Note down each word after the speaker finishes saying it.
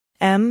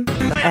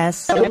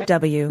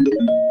MSW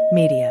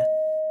Media.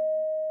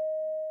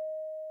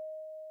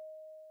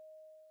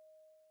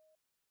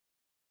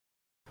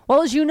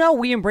 Well, as you know,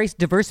 we embrace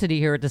diversity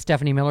here at the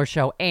Stephanie Miller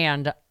Show,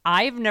 and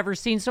I've never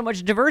seen so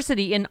much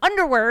diversity in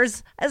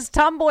underwears as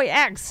Tomboy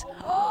X.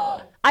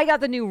 I got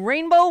the new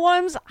rainbow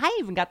ones. I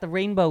even got the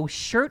rainbow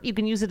shirt. You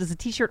can use it as a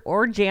t-shirt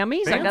or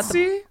jammies. Fancy? I got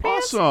the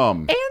pants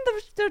Awesome. and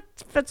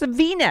it's a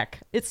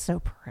V-neck. It's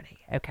so pretty.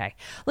 Okay.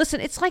 Listen,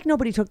 it's like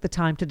nobody took the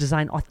time to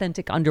design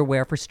authentic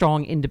underwear for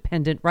strong,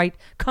 independent, right?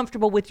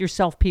 Comfortable with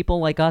yourself people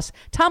like us.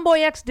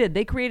 Tomboy X did.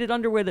 They created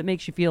underwear that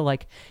makes you feel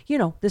like, you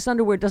know, this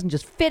underwear doesn't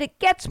just fit, it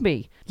gets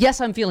me.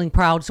 Yes, I'm feeling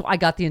proud, so I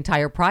got the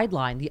entire Pride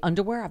line. The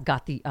underwear, I've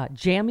got the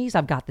jammies,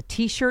 I've got the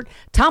t-shirt.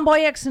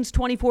 Tomboy X since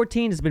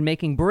 2014 has been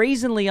making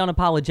brazenly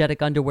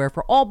unapologetic underwear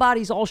for all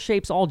bodies, all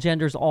shapes, all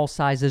genders, all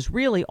sizes.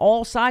 Really,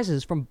 all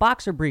sizes, from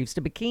boxer briefs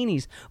to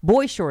bikinis,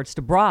 boy shorts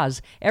to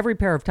bras. Every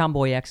pair of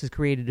Tomboy X is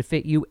created to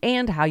fit you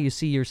and how you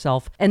see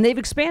yourself. And they've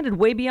expanded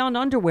way beyond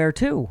underwear,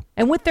 too.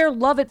 And with their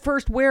love at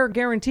first wear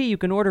guarantee, you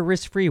can order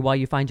risk-free while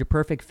you find your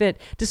perfect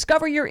fit.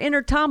 Discover your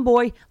inner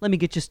tomboy. Let me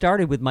get you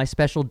started with my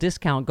special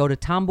discount. Go to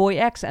Tomboy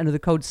X, enter the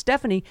code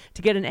Stephanie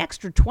to get an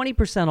extra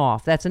 20%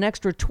 off. That's an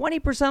extra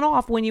 20%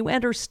 off when you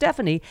enter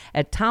Stephanie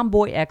at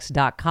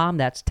tomboyx.com.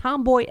 That's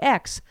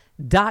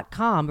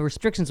tomboyx.com.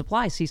 Restrictions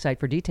apply. See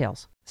site for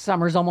details.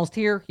 Summer's almost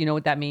here. You know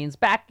what that means.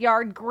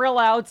 Backyard grill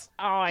outs.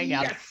 Oh, my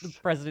God. Yes. The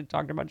president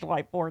talked about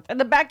July 4th. And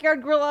the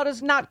backyard grill out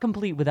is not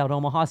complete without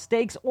Omaha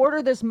Steaks.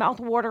 Order this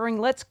mouth-watering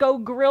Let's Go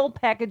Grill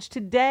package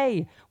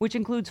today, which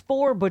includes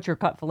 4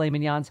 butcher-cut filet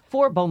mignons,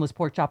 4 boneless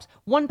pork chops,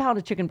 1 pound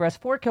of chicken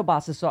breast, 4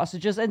 kielbasa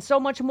sausages, and so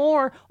much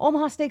more.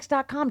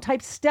 OmahaSteaks.com.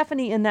 Type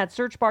Stephanie in that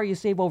search bar. You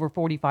save over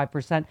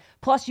 45%.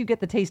 Plus, you get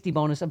the tasty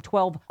bonus of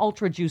 12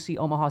 ultra-juicy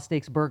Omaha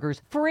Steaks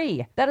burgers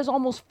free. That is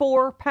almost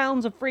 4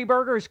 pounds of free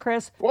burgers,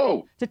 Chris.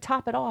 Whoa. To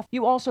top it off,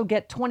 you also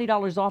get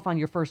 $20 off on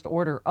your first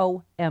order.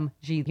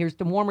 OMG. Here's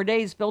to warmer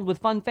days filled with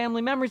fun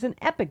family memories and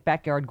epic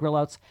backyard grill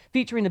outs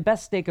featuring the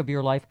best steak of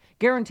your life,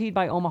 guaranteed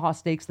by Omaha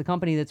Steaks, the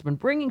company that's been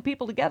bringing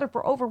people together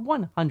for over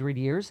 100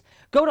 years.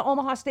 Go to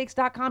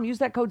omahasteaks.com. Use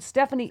that code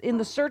Stephanie in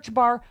the search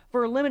bar.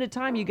 For a limited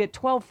time, you get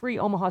 12 free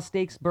Omaha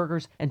Steaks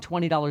burgers and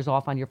 $20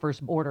 off on your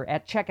first order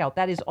at checkout.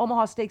 That is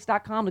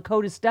omahasteaks.com. The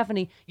code is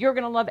Stephanie. You're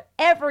going to love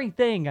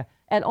everything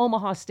at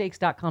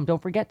omahasteaks.com.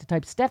 Don't forget to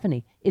type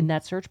Stephanie in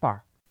that search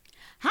bar.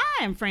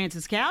 Hi, I'm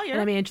Frances Callier. And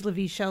I'm Angela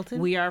V.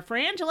 Shelton. We are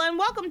Frangela, and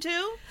welcome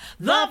to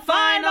The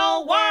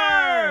Final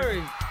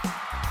Word.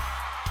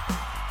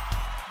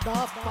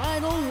 The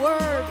Final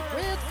Word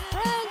with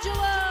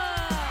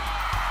Frangela.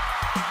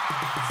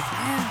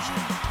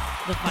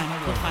 The final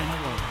word. The final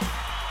word.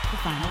 The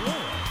final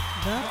word.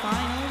 The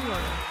final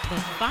word. The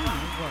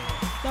final word.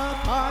 The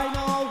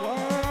Final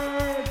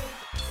Word.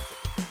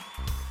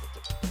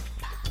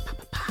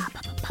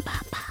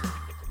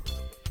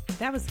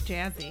 That was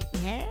jazzy.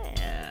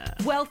 Yeah.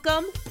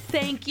 Welcome.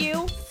 Thank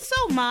you.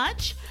 So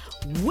much.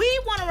 We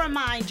want to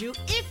remind you,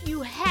 if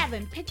you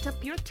haven't picked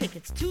up your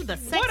tickets to the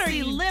What are Sexy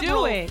you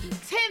Liberal doing?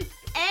 10th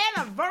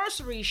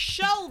anniversary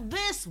show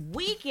this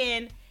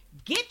weekend,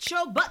 get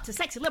your butt to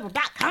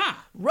sexyliberal.com.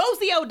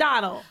 Rosie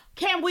O'Donnell.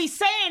 Can we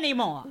say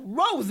anymore?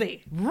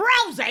 Rosie.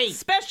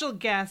 Special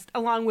guest,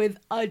 along with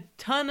a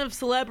ton of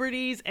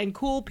celebrities and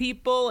cool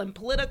people and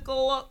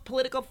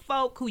political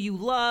folk who you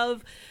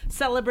love,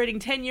 celebrating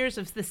 10 years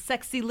of the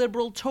Sexy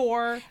Liberal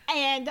tour.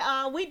 And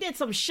we did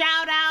some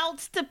shout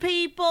outs to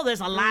people.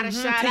 There's a lot of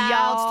shout to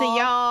outs to y'all.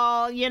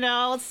 y'all, you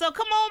know. So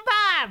come on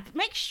by.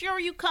 Make sure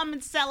you come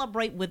and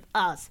celebrate with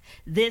us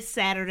this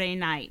Saturday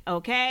night,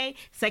 okay?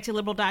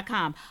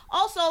 Sexyliberal.com.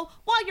 Also,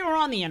 while you're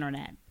on the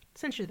internet,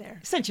 Since you're there.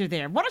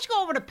 why don't you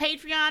go over to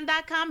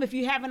patreon.com if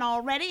you haven't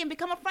already and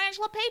become a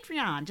Frangela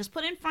Patreon. Just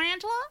put in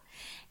Frangela,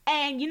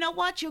 and you know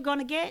what you're going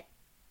to get?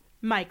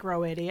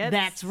 Micro idiots.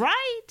 That's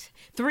right.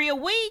 3 a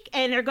week,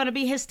 and they're going to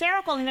be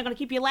hysterical, and they're going to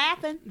keep you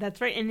laughing. That's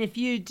right. And if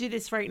you do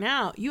this right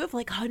now, you have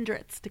like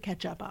hundreds to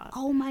catch up on.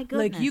 Oh, my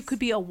goodness. Like you could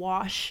be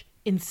awash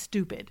in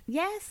stupid.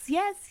 Yes.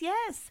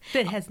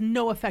 That has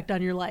no effect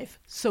on your life,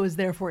 so is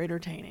therefore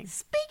entertaining.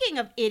 Speaking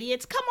of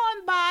idiots, come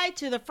on by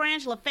to the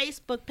Frangela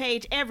Facebook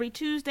page every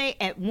Tuesday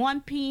at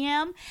 1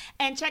 p.m.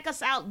 and check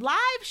us out live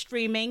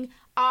streaming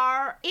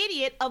our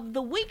Idiot of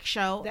the Week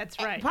show. That's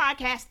right.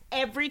 Podcast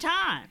every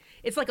time.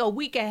 It's like a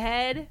week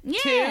ahead,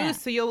 Yeah. too,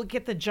 so you'll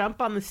get the jump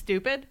on the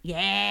stupid.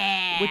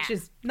 Yeah. Which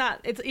is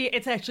not,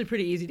 it's actually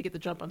pretty easy to get the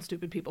jump on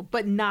stupid people,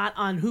 but not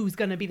on who's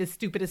going to be the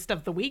stupidest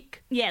of the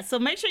week. Yeah, so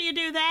make sure you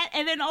do that.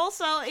 And then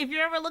also, if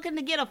you're ever looking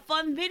to get a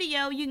fun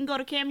video, you can go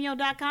to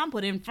cameo.com,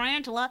 put in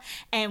Frangela,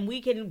 and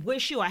we can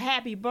wish you a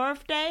happy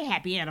birthday,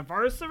 happy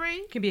anniversary.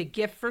 It could be a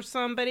gift for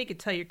somebody. You could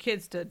tell your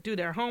kids to do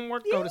their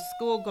homework, go to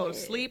school, go to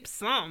sleep,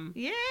 some.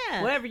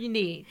 Yeah. Whatever you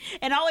need.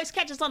 And always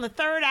catch us on the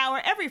 3rd hour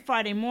every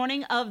Friday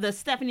morning of the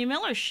Stephanie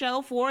Miller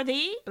Show for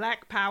the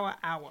Black Power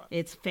Hour.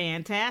 It's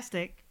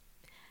fantastic.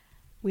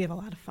 We have a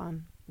lot of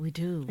fun, We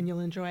do. and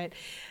you'll enjoy it.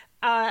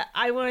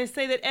 I want to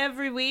say that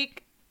every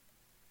week,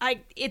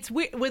 it's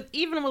weird,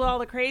 even with all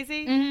the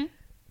crazy,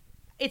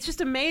 it's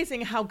just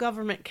amazing how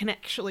government can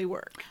actually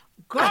work.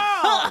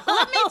 Girl,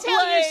 let me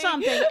tell you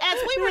something. As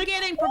we were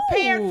getting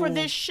prepared for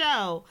this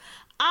show,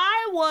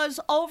 I was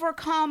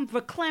overcome,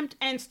 verklempt,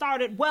 and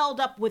started welled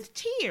up with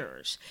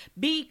tears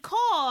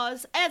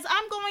because as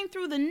I'm going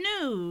through the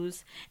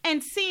news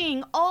and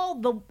seeing all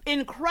the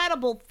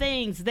incredible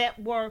things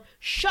that were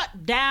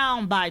shut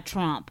down by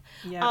Trump,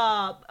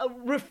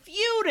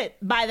 refuted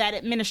by that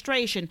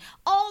administration,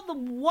 all the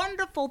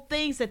wonderful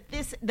things that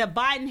the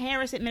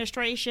Biden-Harris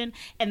administration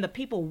and the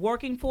people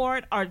working for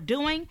it are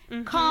doing,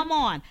 come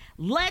on.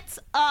 Let's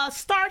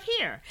start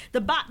here.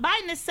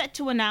 Biden is set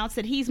to announce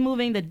that he's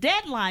moving the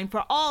deadline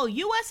for all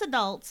U.S.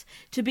 adults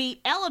to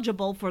be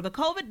eligible for the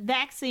COVID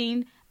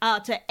vaccine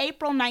to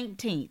April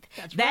 19th.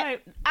 That's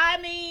right.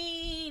 I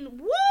mean,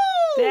 woo!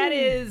 That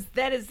is,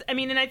 I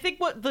mean, and I think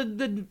what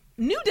the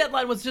new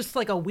deadline was just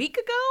like a week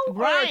ago,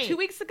 right, or 2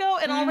 weeks ago,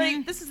 and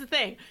already, this is the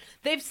thing.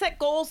 They've set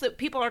goals that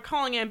people are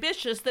calling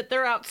ambitious that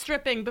they're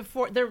outstripping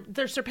before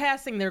they're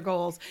surpassing their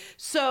goals.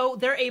 So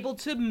they're able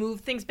to move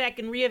things back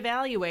and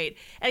reevaluate.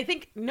 And I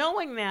think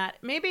knowing that,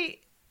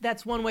 maybe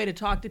that's one way to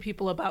talk to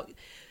people about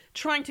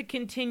trying to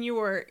continue,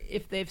 or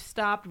if they've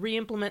stopped,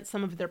 re-implement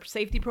some of their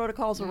safety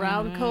protocols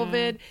around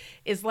COVID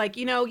is like,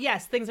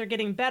 yes, things are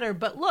getting better,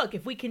 but look,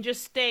 if we can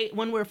just stay,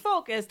 when we're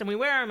focused and we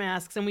wear our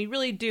masks and we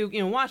really do,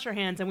 wash our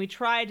hands and we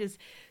try to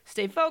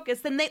stay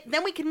focused,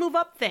 then we can move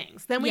up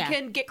things. Then we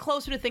can get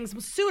closer to things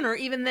sooner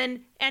even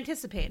than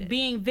anticipated.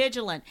 Being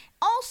vigilant.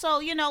 Also,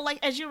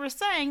 like as you were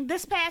saying,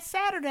 this past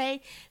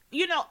Saturday,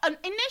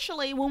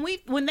 initially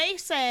when they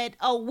said,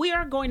 we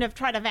are going to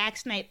try to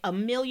vaccinate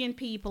 1 million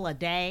people a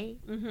day,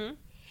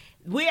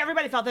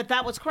 everybody thought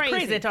that was crazy.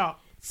 Crazy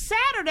talk.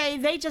 Saturday,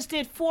 they just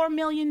did 4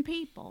 million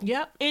people.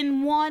 Yep.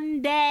 In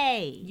one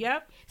day.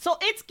 Yep. So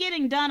it's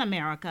getting done,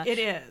 America. It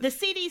is. The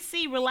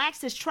CDC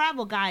relaxed its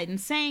travel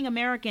guidance, saying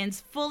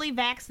Americans fully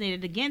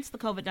vaccinated against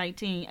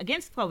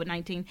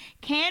COVID-19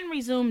 can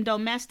resume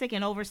domestic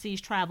and overseas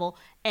travel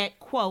at,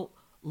 quote,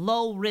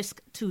 low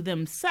risk to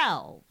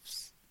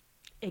themselves.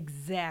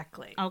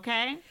 Exactly.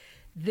 Okay?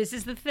 This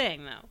is the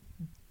thing, though.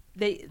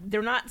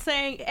 They're not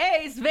saying,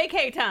 hey, it's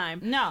vacay time.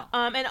 No.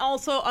 And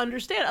also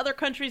understand other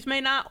countries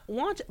may not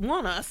want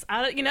us.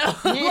 Like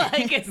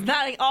it's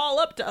not all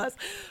up to us.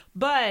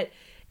 But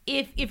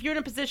if you're in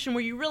a position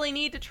where you really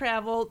need to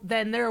travel,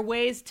 then there are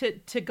ways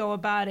to go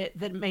about it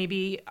that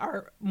maybe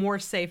are more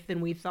safe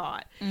than we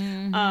thought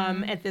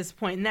at this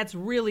point. And that's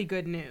really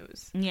good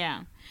news.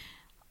 Yeah.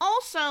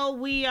 Also,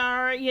 we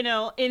are,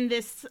 in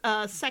this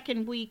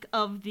second week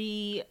of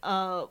the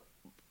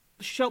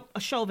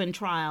Chauvin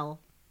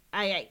trial.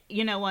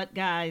 You know what,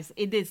 guys?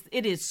 It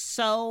is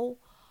so.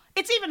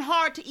 It's even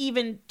hard to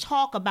even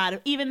talk about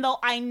it, even though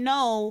I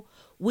know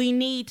we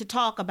need to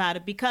talk about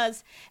it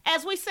because,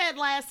 as we said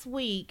last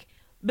week,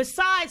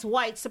 besides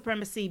white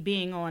supremacy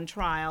being on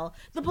trial,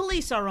 the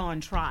police are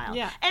on trial.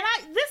 Yeah. And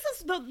this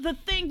is the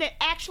thing that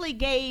actually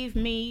gave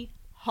me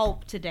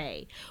hope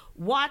today.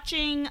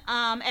 Watching,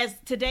 as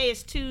today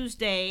is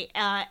Tuesday,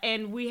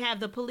 and we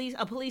have a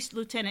police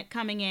lieutenant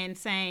coming in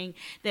saying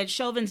that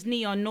Chauvin's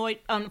knee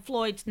on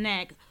Floyd's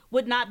neck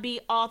would not be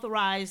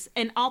authorized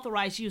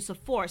use of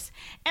force.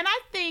 And I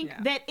think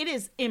that it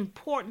is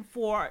important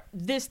for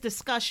this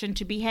discussion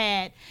to be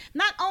had,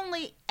 not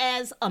only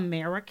as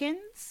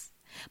Americans,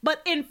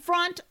 but in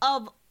front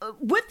of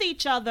with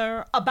each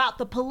other about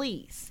the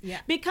police.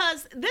 Yeah.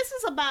 Because this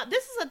is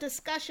a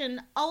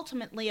discussion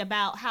ultimately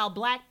about how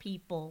Black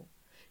people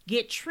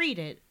get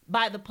treated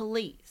by the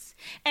police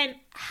and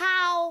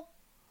how,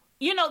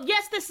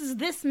 yes, this is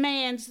this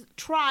man's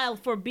trial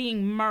for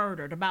being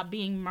murdered,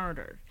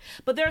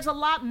 but there's a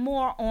lot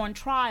more on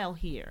trial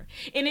here.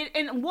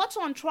 And what's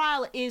on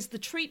trial is the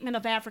treatment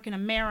of African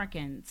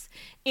Americans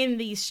in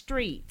these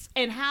streets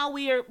and how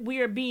we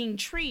are being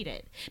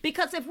treated.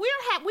 Because if we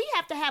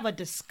have to have a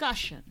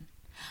discussion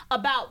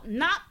about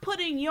not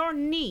putting your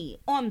knee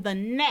on the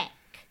neck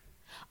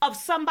of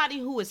somebody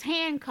who is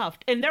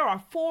handcuffed, and there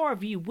are 4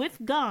 of you with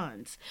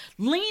guns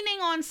leaning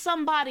on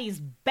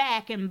somebody's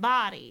back and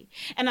body,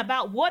 and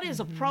about what is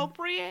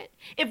appropriate.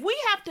 If we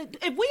have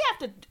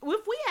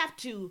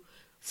to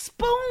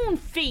spoon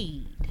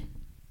feed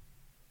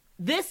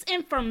this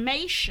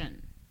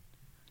information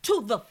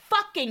to the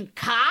fucking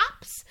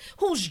cops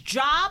whose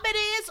job it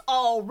is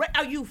already,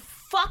 are you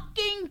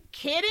fucking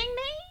kidding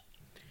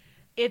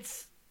me?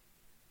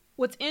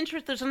 What's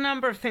interesting, there's a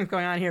number of things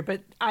going on here,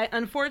 but I,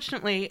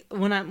 unfortunately,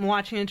 when I'm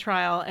watching a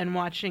trial and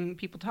watching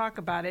people talk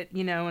about it,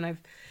 and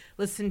I've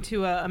listened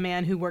to a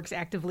man who works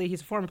actively,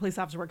 he's a former police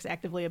officer, works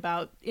actively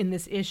in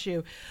this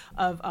issue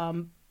of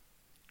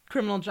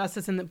criminal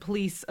justice and the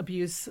police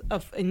abuse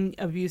of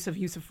use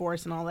of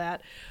force and all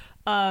that.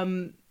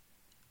 I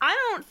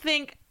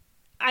think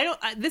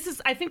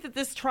that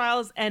this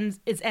trial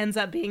ends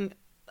up being,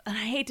 and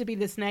I hate to be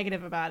this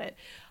negative about it,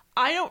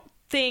 I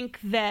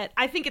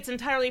think it's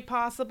entirely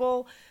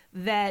possible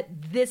that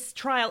this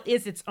trial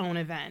is its own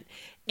event.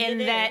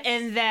 And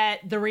that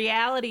the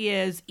reality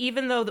is,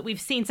 even though that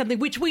we've seen something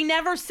which we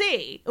never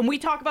see, and we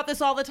talk about this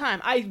all the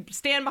time, I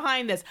stand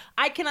behind this.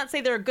 I cannot say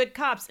there are good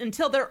cops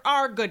until there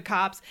are good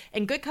cops,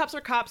 and good cops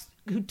are cops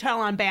who tell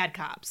on bad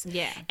cops.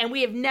 Yeah. And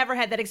we have never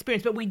had that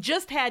experience, but we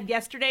just had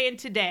yesterday and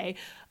today,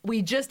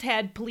 we just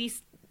had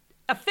police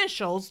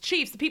officials,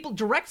 chiefs, the people,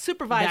 direct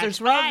supervisors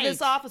That's right. of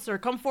this officer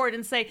come forward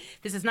and say,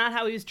 this is not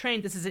how he was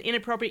trained. This is an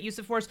inappropriate use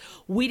of force.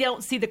 We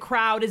don't see the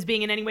crowd as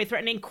being in any way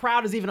threatening.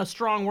 Crowd is even a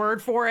strong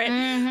word for it.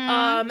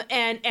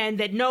 And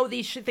that no,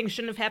 these things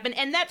shouldn't have happened.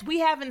 And we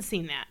haven't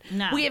seen that.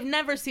 No. We have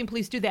never seen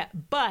police do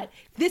that. But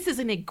this is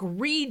an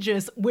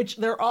egregious, which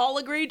they're all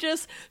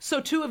egregious. So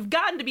to have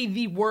gotten to be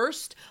the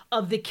worst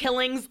of the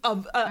killings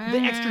of the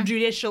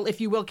extrajudicial, if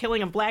you will,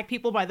 killing of black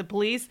people by the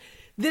police,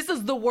 this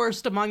is the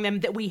worst among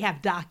them that we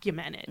have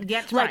documented.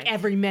 That's like right.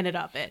 every minute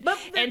of it.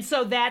 And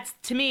so that's,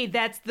 to me,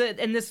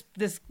 and this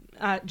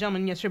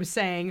gentleman yesterday was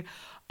saying,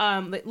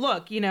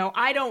 look,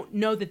 I don't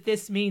know that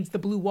this means the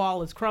blue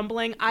wall is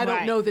crumbling. I don't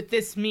Right. know that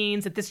this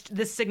means that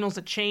this signals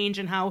a change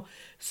in how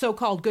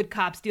so-called good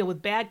cops deal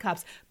with bad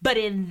cops. But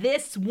in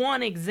this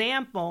one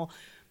example,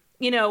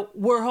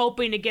 we're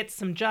hoping to get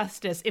some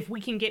justice. If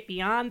we can get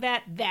beyond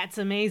that, that's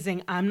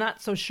amazing. I'm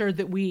not so sure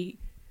that we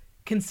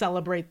can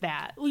celebrate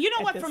that. Well, you know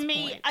at what? For this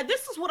me, point.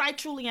 this is what I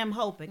truly am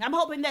hoping. I'm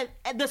hoping that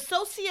the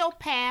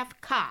sociopath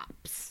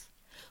cops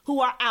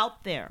who are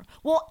out there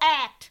will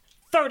act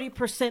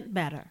 30%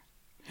 better.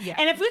 Yeah.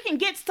 And if we can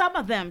get some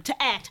of them to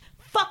act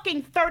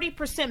fucking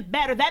 30%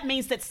 better, that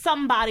means that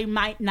somebody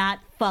might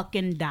not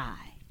fucking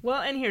die.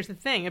 Well, and here's the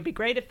thing. It'd be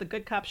great if the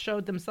good cops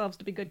showed themselves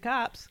to be good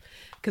cops,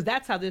 because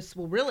that's how this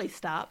will really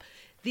stop.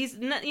 Most of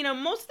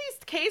these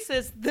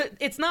cases,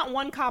 it's not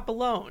one cop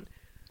alone.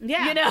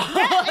 Yeah.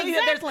 Yeah,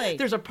 exactly.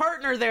 There's a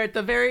partner there at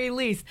the very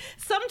least.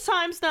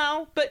 Sometimes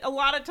no, but a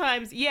lot of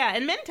times, yeah.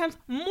 And many times,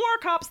 more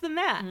cops than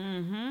that.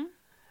 Mm-hmm.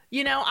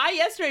 I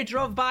yesterday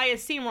drove by a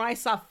scene where I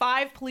saw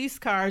 5 police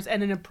cars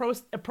and an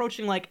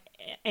approaching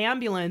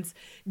ambulance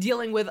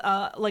dealing with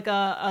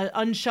a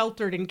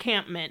unsheltered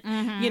encampment,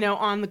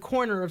 on the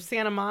corner of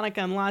Santa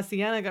Monica and La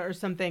Cienega or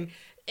something.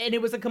 And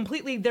it was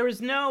there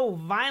was no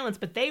violence,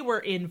 but they were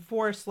in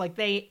force,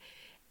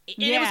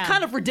 it was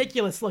kind of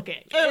ridiculous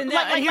looking.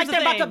 Like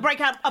they're about to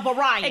break out of a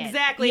riot.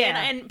 Exactly. Yeah.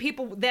 And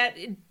people that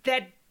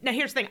now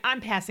here's the thing.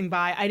 I'm passing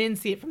by. I didn't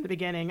see it from the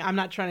beginning. I'm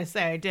not trying to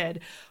say I did.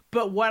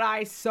 But what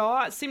I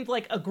saw seemed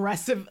like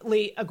aggressive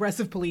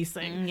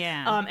policing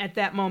at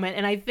that moment.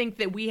 And I think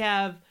that we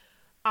have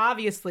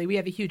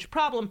a huge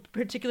problem,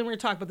 particularly when we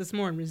talk about this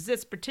more in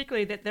Resist,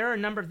 particularly that there are a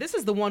number of, this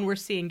is the one we're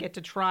seeing get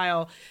to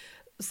trial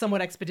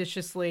somewhat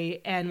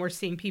expeditiously. And we're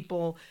seeing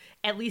people,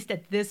 at least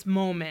at this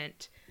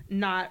moment,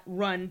 not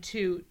run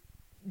to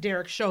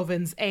Derek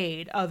Chauvin's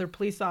aid, other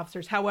police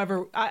officers.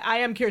 However, I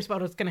am curious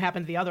about what's going to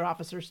happen to the other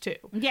officers too.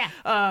 Yeah.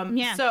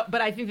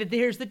 But I think that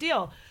here's the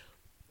deal.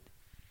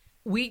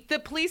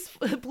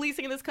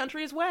 Policing in this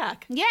country is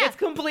whack. Yeah. It's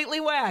completely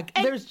whack.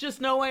 There's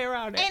just no way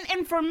around it.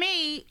 And for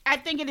me, I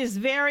think it is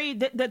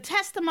the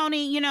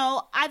testimony,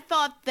 I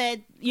thought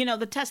that,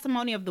 the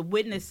testimony of the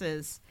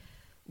witnesses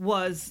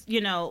was,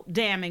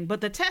 damning,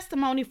 but the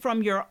testimony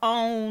from your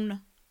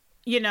own,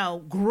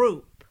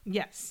 group.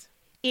 Yes.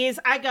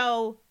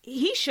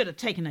 He should have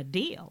taken a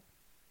deal.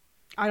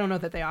 I don't know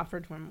that they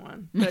offered him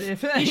one, but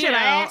if You should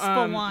have asked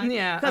for one.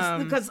 Yeah.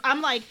 Because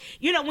I'm like,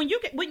 when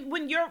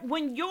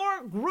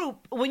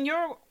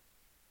your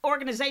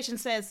organization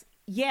says,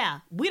 yeah,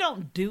 we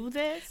don't do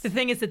this. The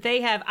thing is that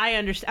they have,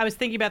 I was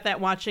thinking about that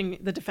watching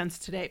the defense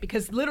today,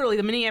 because literally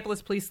the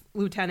Minneapolis police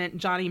lieutenant,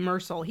 Johnny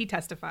Mersel, he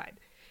testified.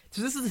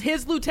 So this is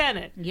his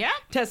lieutenant. Yeah.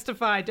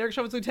 Testified, Derek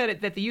Chauvin's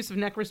lieutenant, that the use of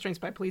neck restraints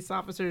by police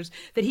officers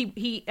that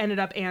he ended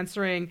up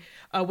answering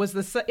was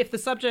if the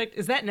subject,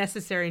 is that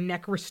necessary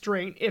neck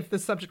restraint if the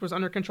subject was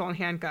under control and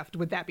handcuffed,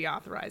 would that be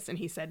authorized? And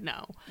he said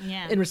no.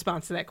 Yeah. In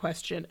response to that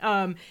question.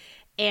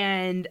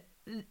 And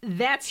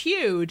that's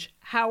huge.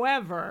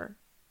 However,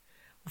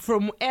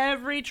 from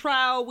every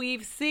trial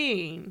we've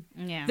seen,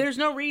 there's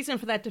no reason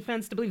for that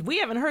defense to believe. We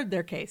haven't heard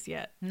their case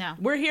yet. No.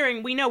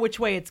 We know which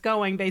way it's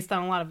going based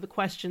on a lot of the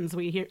questions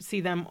we see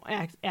them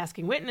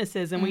asking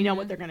witnesses, and we know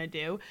what they're going to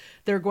do.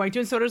 They're going to,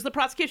 and so does the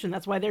prosecution.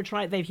 That's why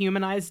they've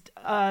humanized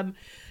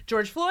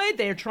George Floyd.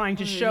 They're trying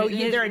to show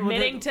they're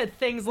admitting to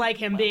things like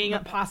him being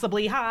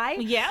possibly high,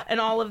 and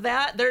all of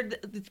that.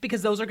 It's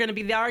because those are going to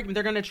be the argument.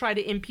 They're going to try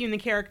to impugn the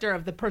character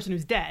of the person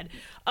who's dead,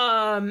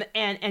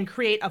 and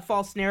create a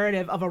false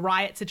narrative of a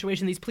riot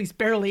situation these police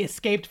barely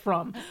escaped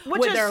from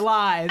with their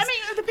lives. I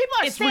mean, the people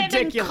are It's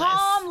standing ridiculous.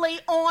 calmly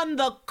on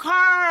the curb.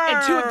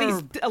 And 2 of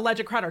these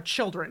alleged crowd are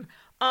children.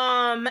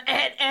 And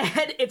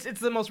it's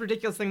the most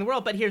ridiculous thing in the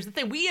world. But here's the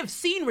thing. We have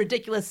seen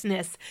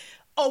ridiculousness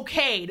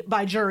okayed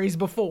by juries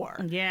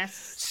before.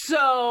 Yes.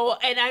 So,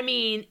 and I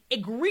mean,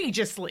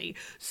 egregiously.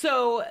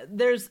 So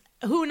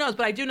who knows,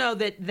 but I do know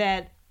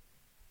that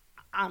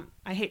I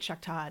hate Chuck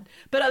Todd.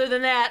 But other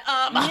than that,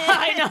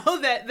 I know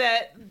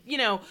that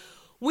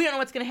we don't know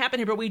what's going to happen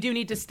here, but we do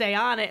need to stay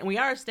on it, and we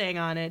are staying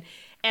on it.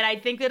 And I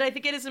think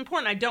it is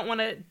important. I don't want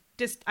to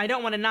I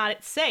don't want to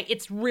not say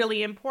it's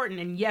really important.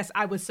 And yes,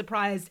 I was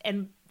surprised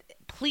and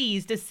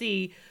pleased to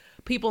see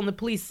people in the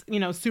police,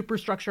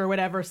 superstructure or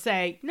whatever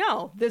say,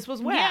 no, this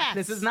was whack. Yes.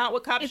 This is not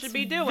what cops should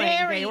be doing.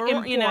 Very They were,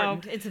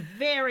 important. It's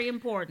very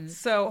important.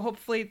 So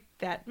hopefully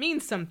that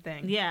means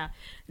something. Yeah.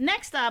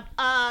 Next up,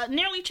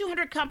 nearly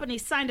 200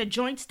 companies signed a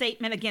joint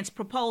statement against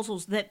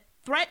proposals that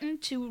threaten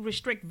to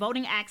restrict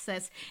voting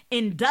access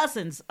in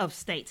dozens of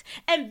states.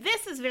 And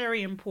this is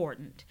very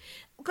important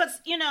because,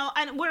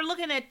 and we're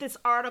looking at this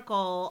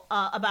article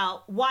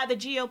about why the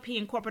GOP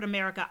and corporate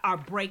America are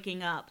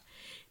breaking up.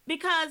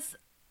 Because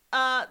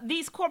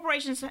these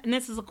corporations, and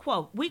this is a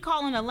quote, we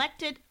call on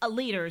elected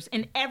leaders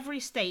in every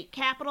state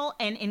capital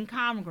and in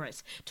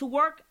Congress to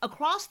work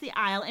across the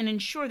aisle and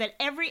ensure that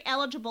every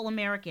eligible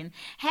American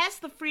has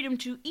the freedom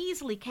to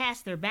easily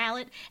cast their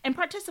ballot and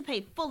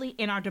participate fully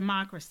in our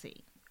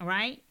democracy. All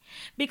right?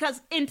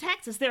 Because in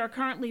Texas, there are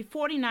currently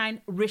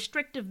 49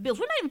 restrictive bills.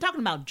 We're not even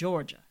talking about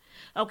Georgia.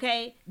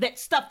 Okay, that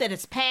stuff that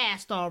is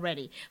passed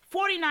already.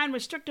 49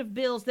 restrictive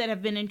bills that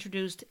have been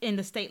introduced in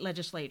the state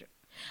legislature.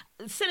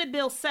 Senate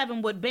Bill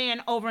 7 would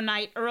ban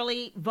overnight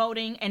early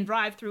voting and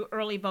drive-through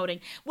early voting,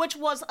 which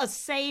was a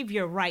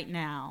savior right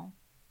now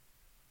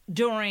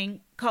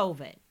during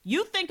COVID.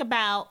 You think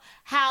about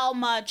how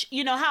much,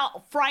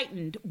 how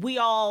frightened we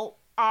all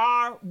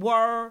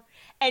were,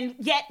 and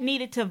yet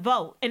needed to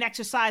vote and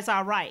exercise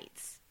our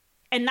rights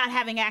and not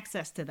having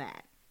access to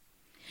that.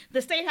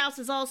 The State House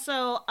is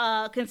also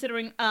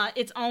considering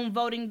its own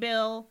voting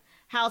bill,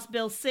 House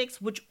Bill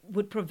 6, which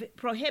would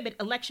prohibit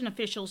election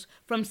officials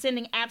from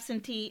sending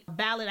absentee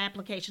ballot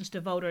applications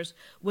to voters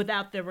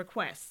without their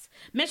requests.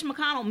 Mitch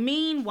McConnell,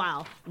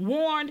 meanwhile,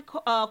 warned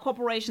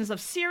corporations of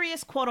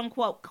serious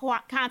quote-unquote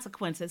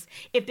consequences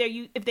if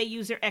they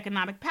use their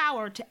economic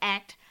power to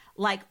act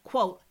like,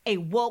 quote, a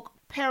woke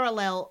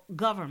parallel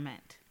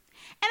government.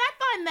 And I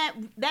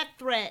find that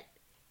threat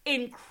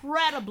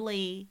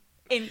incredibly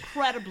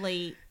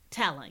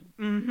telling.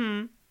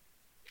 Mm-hmm.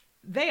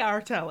 They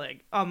are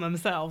telling on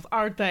themselves,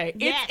 aren't they?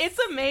 Yes. It's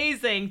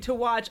amazing to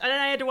watch. And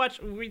I had to watch,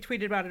 we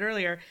tweeted about it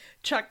earlier,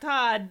 Chuck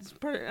Todd,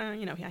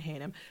 I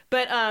hate him.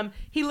 But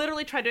he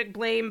literally tried to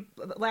blame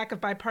lack of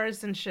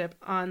bipartisanship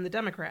on the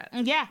Democrats.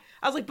 Yeah.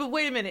 I was like, but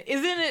wait a minute,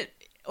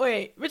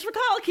 Mitch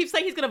McConnell keeps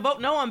saying he's going to vote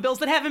no on bills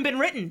that haven't been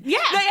written. Yeah.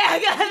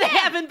 They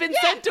haven't been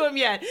sent to him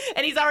yet.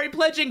 And he's already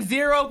pledging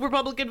 0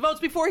 Republican votes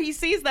before he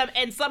sees them.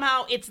 And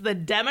somehow it's the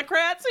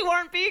Democrats who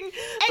aren't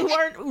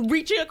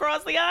reaching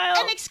across the aisle.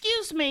 And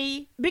excuse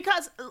me,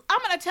 because I'm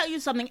going to tell you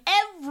something.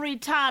 Every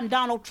time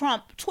Donald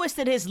Trump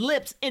twisted his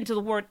lips into the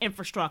word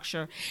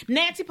infrastructure,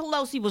 Nancy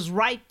Pelosi was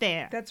right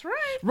there. That's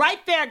right. Right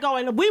there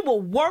going, we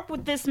will work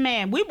with this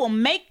man. We will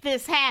make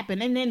this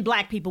happen. And then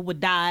black people would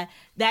die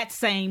that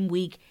same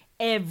week.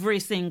 Every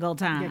single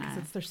time. Yeah,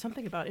 because there's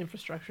something about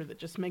infrastructure that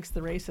just makes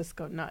the racists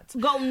go nuts.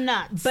 Go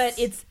nuts.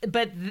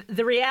 But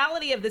the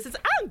reality of this is I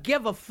don't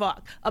give a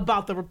fuck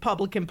about the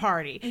Republican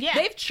Party. Yeah.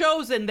 They've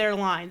chosen their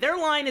line. Their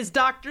line is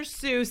Dr.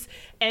 Seuss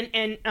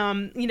and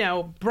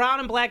brown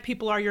and black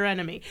people are your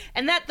enemy.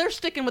 And that they're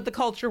sticking with the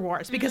culture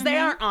wars because they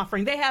aren't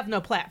offering. They have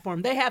no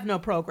platform. They have no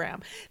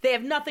program. They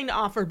have nothing to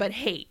offer but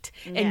hate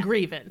and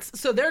grievance.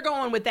 So they're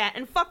going with that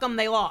and fuck them,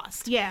 they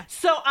lost. Yeah.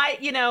 So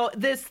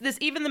this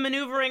even the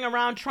maneuvering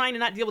around trying to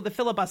not deal with the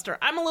filibuster.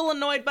 I'm a little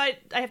annoyed by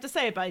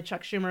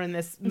Chuck Schumer in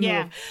this move.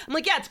 Yeah. I'm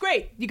like, yeah, it's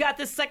great. You got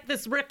this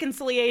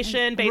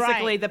reconciliation.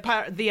 Basically,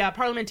 Right. the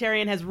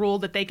parliamentarian has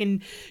ruled that they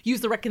can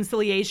use the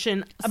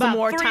reconciliation About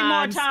 3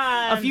 more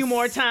times. a few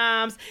more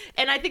times.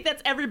 And I think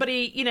that's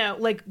everybody,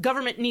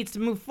 government needs to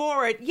move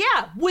forward.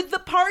 Yeah, with the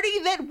party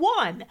that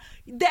won.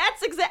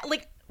 That's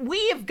exactly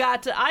we have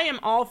got to, I am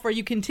all for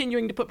you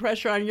continuing to put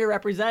pressure on your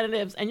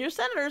representatives and your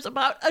senators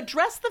about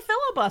address the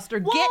filibuster.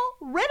 Well, get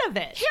rid of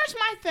it. Here's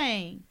my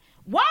thing.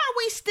 Why are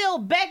we still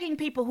begging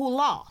people who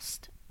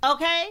lost?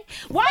 Okay?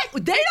 Why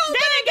They don't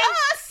beg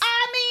us.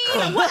 I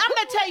mean, I'm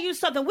going to tell you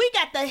something. We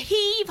got the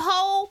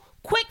heave-ho,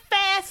 quick,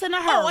 fast, in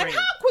a hurry. Oh, and how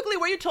quickly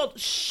were you told,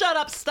 shut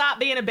up, stop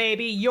being a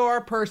baby,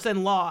 your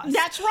person lost?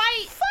 That's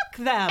right.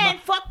 Fuck them. And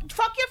fuck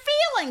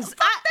your feelings.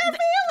 Fuck their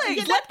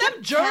feelings. Let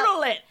them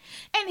journal it.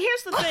 And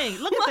here's the thing.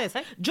 Look at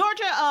this.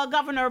 Georgia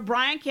Governor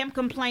Brian Kemp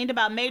complained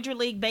about Major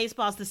League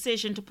Baseball's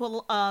decision to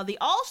pull the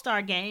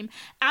All-Star game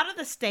out of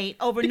the state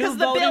over Because new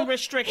the voting bill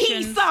restrictions.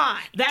 he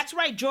signed. That's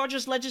right.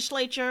 Georgia's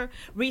legislature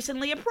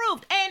recently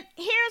approved. And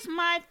here's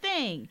my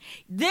thing.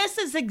 This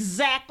is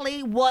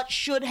exactly what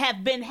should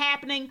have been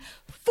happening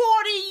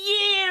 40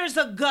 years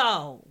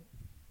ago.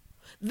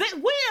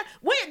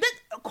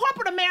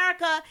 Corporate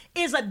America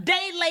is a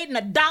day late and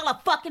a dollar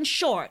fucking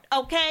short,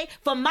 okay?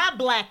 For my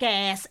black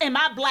ass and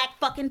my black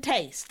fucking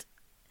taste.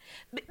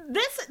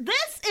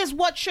 This is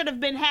what should have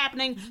been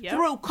happening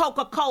through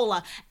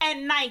Coca-Cola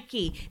and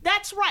Nike.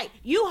 That's right.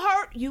 You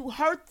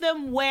hurt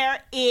them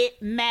where it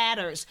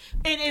matters.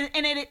 And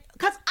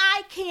because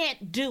I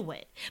can't do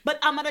it. But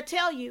I'm going to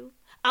tell you,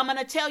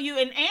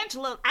 and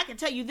Angela, I can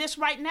tell you this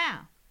right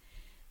now.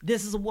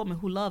 This is a woman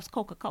who loves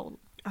Coca-Cola.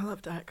 I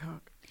love Diet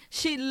Coke.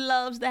 She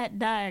loves that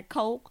Diet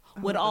Coke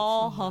with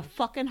all her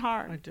fucking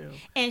heart. I do.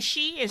 And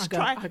she is I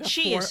trying.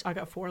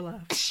 got 4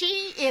 left.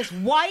 She is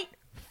white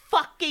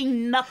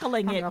fucking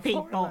knuckling it,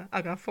 people.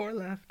 I got 4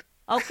 left.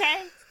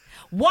 Okay?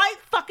 White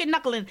fucking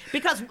knuckling.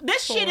 Because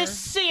this shit is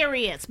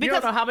serious. You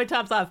Because don't know how many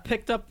times I've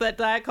picked up that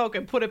Diet Coke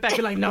and put it back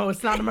and like, no,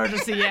 it's not an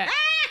emergency yet.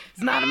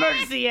 It's not an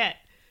emergency yet.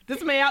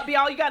 This may not be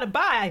all you got to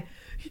buy.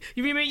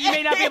 You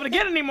may not be able to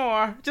get any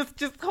more. Just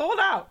hold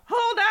out.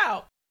 Hold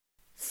out.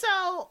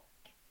 So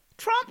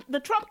the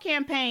Trump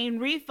campaign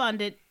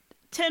refunded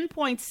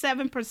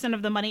 10.7%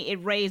 of the money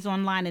it raised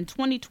online in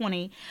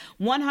 2020,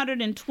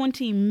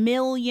 $120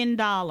 million.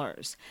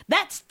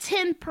 That's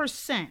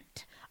 10%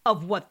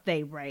 of what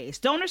they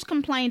raised. Donors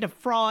complained of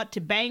fraud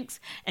to banks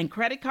and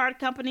credit card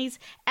companies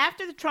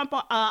after the Trump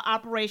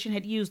operation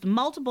had used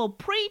multiple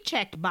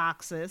pre-checked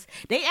boxes.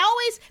 People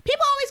always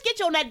get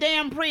you on that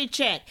damn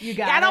pre-check.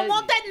 I don't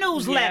want that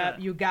newsletter. Yeah,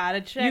 you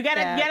gotta check. You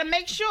gotta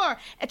make sure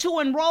to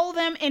enroll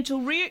them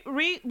into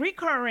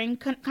recurring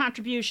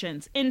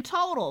contributions. In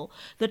total,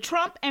 the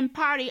Trump and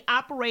party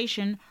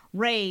operation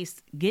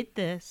raised, get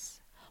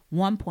this,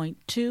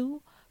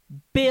 $1.2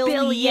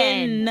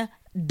 billion.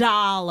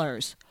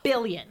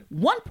 Billion.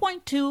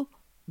 1.2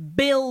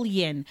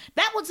 billion.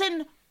 That was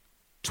in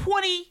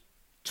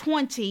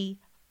 2020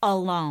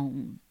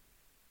 alone.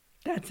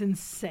 That's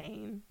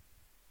insane.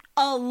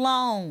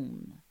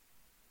 Alone.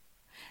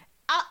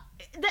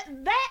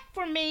 That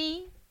for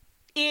me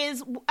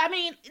is,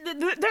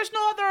 there's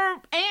no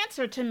other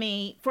answer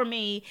for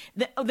me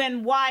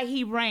than why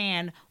he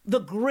ran the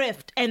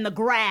grift and the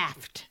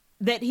graft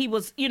that he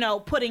was,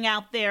 putting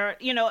out there,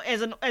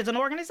 as an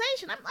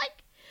organization. I'm like,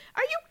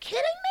 are you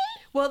kidding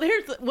me? Well,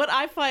 here's what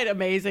I find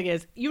amazing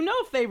is,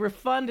 if they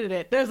refunded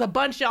it, there's a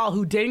bunch of y'all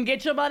who didn't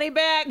get your money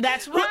back.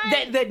 That's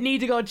right. That need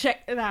to go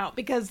check it out,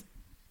 because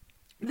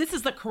this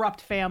is the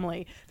corrupt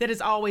family that has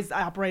always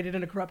operated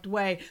in a corrupt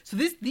way. So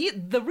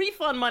the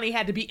refund money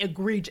had to be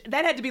egregious.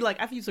 That had to be like,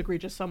 I've used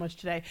egregious so much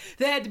today.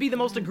 That had to be the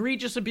most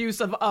egregious abuse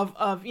of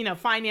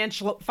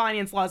finance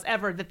laws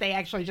ever, that they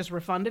actually just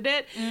refunded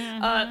it.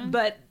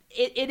 But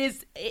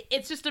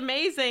it's just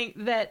amazing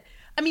that,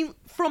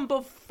 from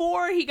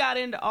before he got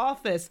into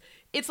office,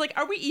 it's like,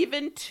 are we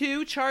even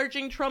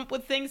charging Trump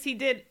with things he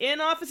did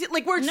in office?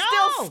 Like, we're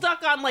still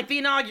stuck on like the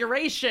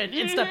inauguration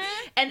and stuff,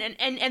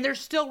 and they're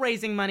still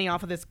raising money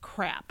off of this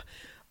crap.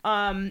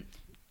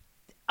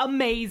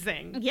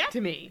 Amazing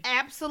to me.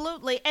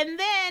 Absolutely. And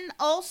then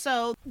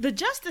also, the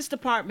Justice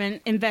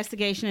Department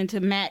investigation into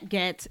Matt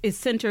Gaetz is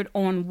centered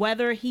on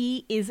whether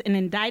he is an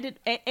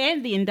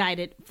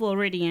indicted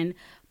Floridian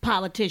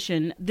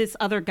politician, this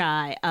other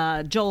guy,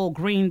 Joel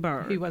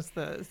Greenberg. He was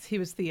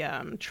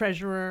the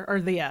treasurer or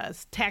the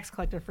tax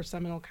collector for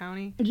Seminole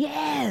County.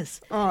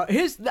 Yes. That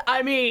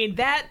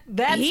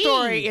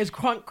story is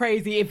crunk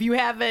crazy. If you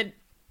haven't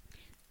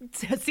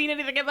seen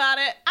anything about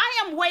it,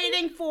 I am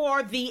waiting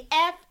for the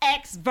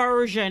FX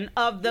version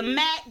of the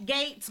Matt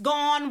Gaetz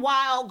Gone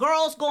Wild,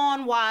 Girls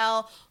Gone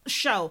Wild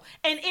show.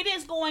 And it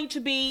is going to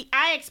be,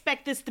 I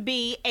expect this to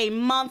be a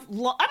month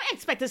long. I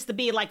expect this to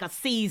be like a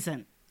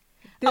season.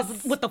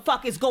 Of what the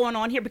fuck is going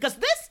on here, because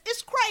this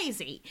is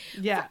crazy.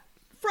 Yeah.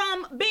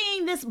 From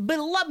being this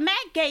beloved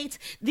Matt Gaetz,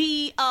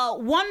 the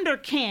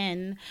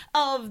wonderkin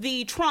of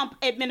the Trump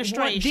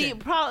administration,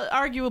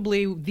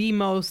 arguably the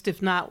most,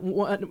 if not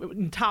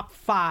top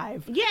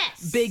 5,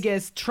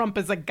 biggest Trump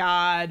as a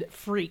god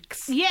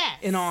freaks,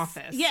 in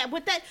office. Yeah,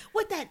 with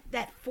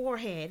that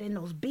forehead and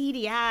those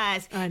beady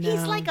eyes, I know.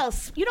 He's like a.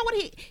 You know what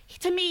he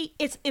to me?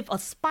 It's if a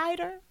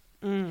spider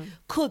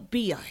could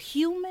be a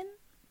human.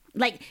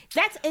 Like,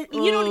 that's,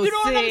 you know what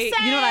I'm saying?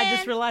 You know what I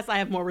just realized? I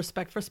have more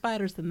respect for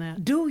spiders than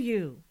that. Do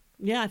you?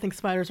 Yeah, I think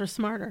spiders are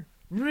smarter.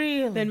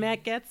 Really? Than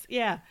Matt Gaetz?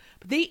 Yeah.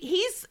 But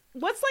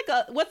what's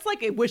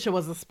like I wish it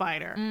was a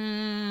spider? You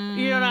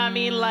know what I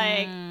mean?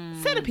 Like,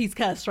 centipedes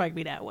kind of strike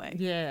me that way.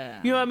 Yeah.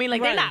 You know what I mean?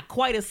 Like, they're not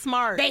quite as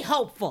smart. They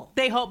hopeful.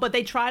 They hope, but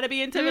they try to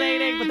be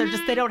intimidating, but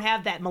they don't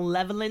have that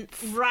malevolence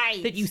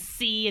that you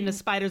see in the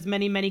spider's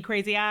many, many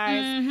crazy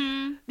eyes.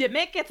 Yeah,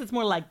 Matt Gaetz is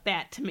more like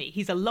that to me.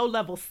 He's a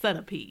low-level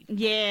centipede.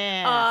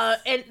 Yeah.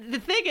 And the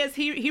thing is,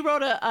 he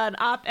wrote an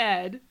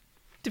op-ed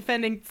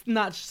defending,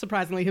 not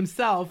surprisingly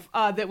himself,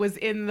 that was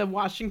in the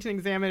Washington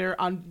Examiner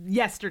on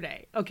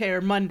yesterday, or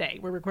Monday.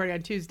 We're recording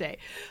on Tuesday.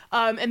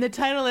 And the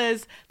title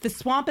is, "The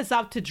Swamp is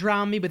Out to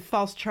Drown Me with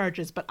False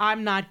Charges, but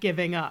I'm Not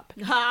Giving Up."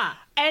 Ha!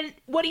 And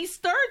what he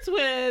starts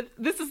with,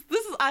 this is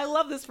I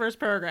love this first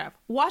paragraph.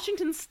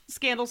 Washington's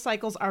scandal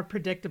cycles are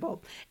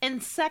predictable,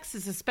 and sex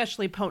is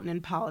especially potent in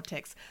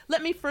politics.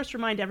 Let me first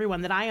remind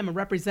everyone that I am a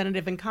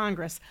representative in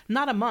Congress,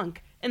 not a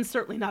monk, and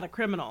certainly not a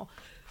criminal.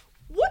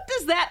 What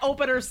does that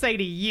opener say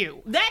to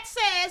you? That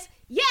says,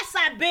 yes,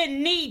 I've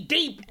been knee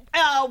deep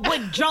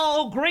with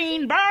Joel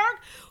Greenberg.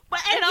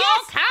 And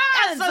all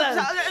kinds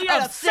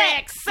of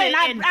sex. And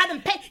I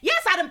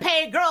done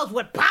paid girls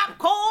with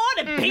popcorn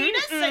and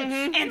penis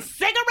and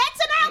cigarettes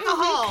and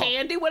alcohol.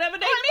 Candy, whatever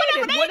they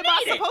needed. What am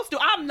I supposed to?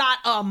 I'm not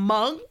a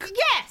monk.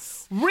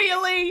 Yes.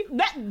 Really?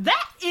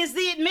 That is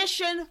the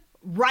admission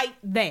right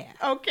there.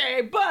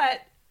 Okay,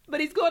 but but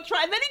he's going to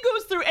try. And then he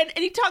goes through and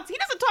he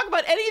doesn't talk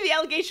about any of the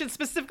allegations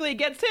specifically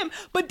against him,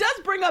 but does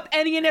bring up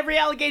any and every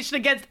allegation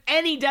against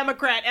any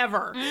Democrat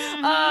ever.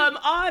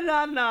 On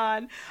and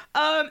on.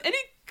 And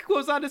he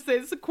goes on to say,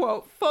 this is a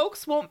quote,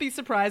 "Folks won't be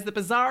surprised that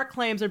bizarre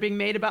claims are being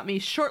made about me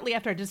shortly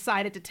after I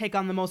decided to take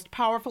on the most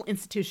powerful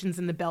institutions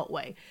in the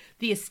Beltway.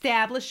 The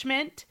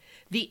establishment,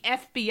 the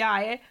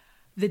FBI,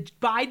 the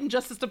Biden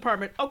Justice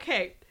Department."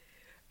 Okay,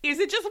 is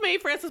it just me,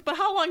 Francis? But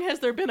how long has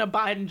there been a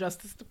Biden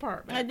Justice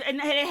Department? And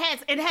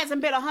it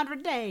hasn't been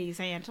 100 days,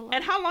 Angela.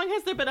 And how long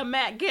has there been a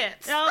Matt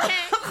Gaetz? Okay.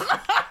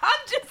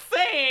 I'm just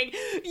saying.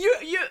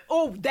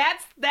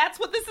 That's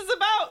what this is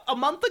about. A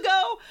month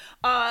ago,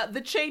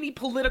 the Cheney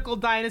political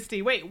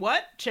dynasty. Wait,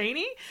 what?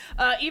 Cheney?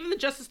 Even the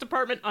Justice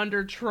Department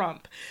under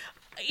Trump.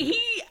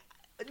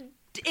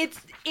 It's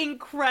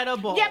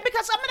incredible. Yeah,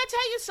 because I'm going to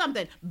tell you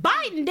something.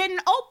 Biden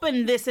didn't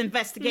open this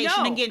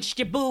investigation against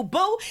you,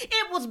 boo-boo.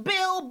 It was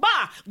Bill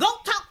Barr. Go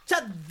talk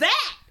to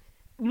that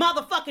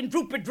motherfucking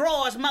droopy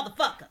drawers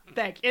motherfucker.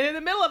 Thank you. And in the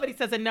middle of it, he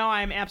says, "And no,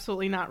 I am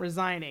absolutely not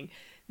resigning."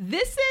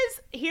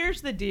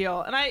 Here's the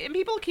deal. And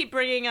people keep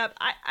bringing up,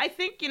 I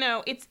think,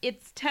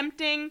 it's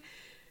tempting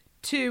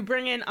to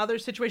bring in other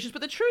situations.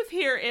 But the truth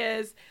here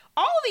is,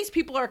 all of these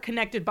people are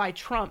connected by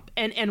Trump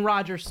and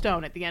Roger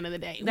Stone at the end of the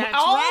day. That's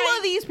all right.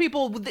 of these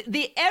people,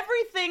 the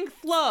everything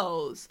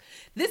flows.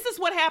 This is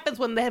what happens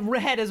when the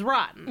head is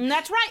rotten.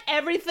 That's right.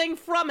 Everything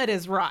from it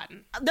is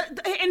rotten.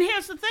 And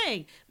here's the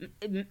thing.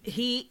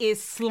 He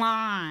is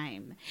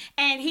slime.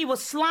 And he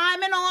was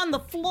sliming on the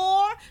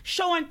floor,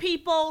 showing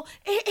people.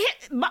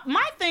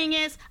 My thing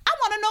is, I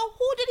want to know,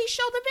 who did he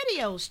show the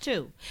videos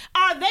to?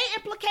 Are they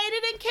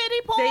implicated in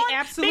kiddie porn? They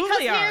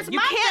absolutely are. You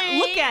can't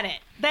look at it.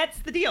 That's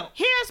the deal.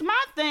 Here's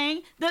my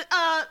thing.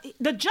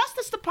 The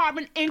Justice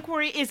Department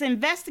inquiry is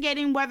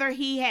investigating whether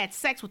he had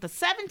sex with a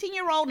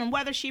 17-year-old and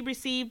whether she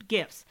received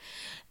gifts.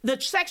 The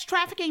sex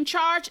trafficking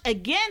charge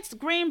against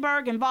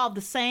Greenberg involved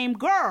the same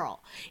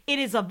girl. It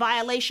is a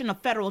violation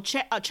of federal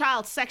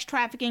child sex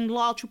trafficking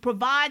law to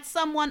provide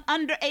someone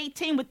under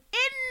 18 with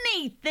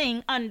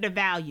anything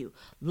undervalued.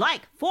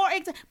 Like, for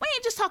example, we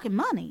ain't just talking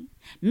money.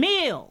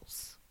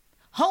 Meals,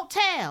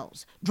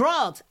 hotels,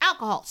 drugs,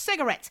 alcohol,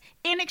 cigarettes,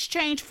 in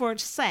exchange for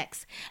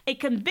sex. A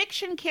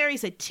conviction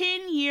carries a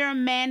 10-year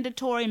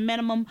mandatory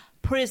minimum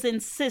prison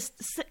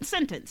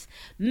sentence.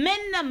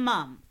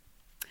 Minimum.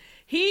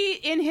 He,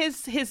 in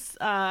his yesterday's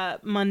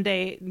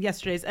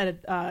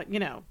edit,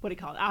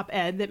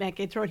 op-ed that Matt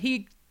Gaetz wrote,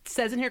 he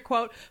says in here,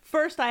 quote,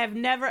 "First, I have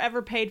never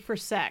ever paid for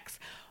sex."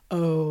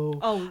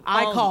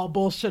 I call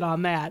bullshit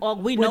on that.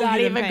 We know without you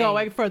didn't even pay.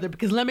 going further,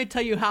 because let me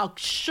tell you how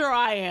sure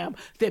I am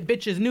that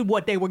bitches knew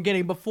what they were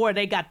getting before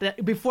they got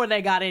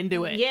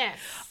into it. Yes.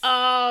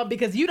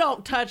 Because you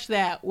don't touch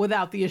that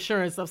without the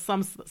assurance of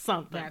something.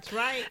 That's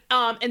right.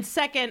 And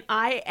second,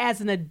 I,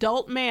 as an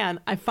adult man,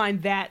 I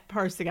find that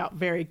parsing out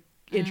very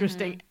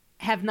interesting.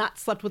 Have not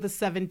slept with a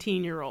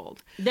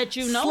 17-year-old that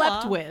you know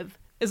slept of. with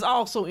is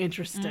also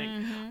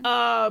interesting,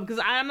 because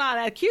I'm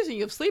not accusing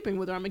you of sleeping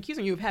with her. I'm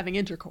accusing you of having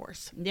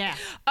intercourse. Yeah.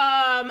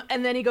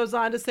 And then he goes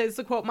on to say, this is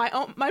a quote,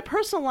 my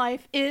personal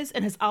life is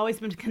and has always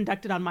been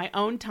conducted on my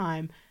own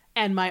time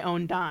and my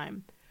own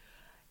dime."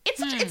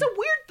 It's a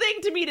weird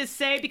thing to me to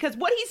say, because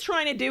what he's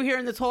trying to do here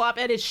in this whole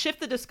op-ed is shift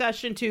the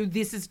discussion to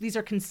these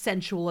are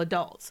consensual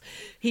adults.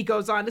 He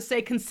goes on to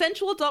say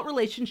consensual adult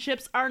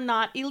relationships are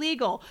not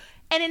illegal.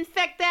 And in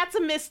fact, that's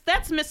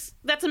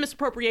a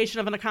misappropriation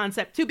of a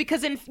concept too,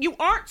 because you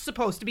aren't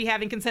supposed to be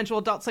having consensual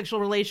adult sexual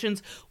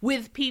relations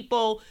with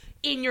people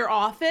in your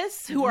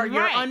office who are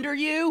you're under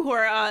you, who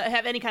are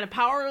have any kind of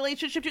power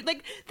relationship to.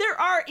 Like, there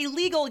are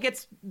illegal, it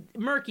gets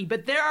murky,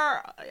 but there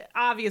are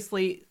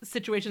obviously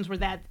situations where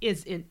that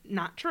is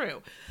not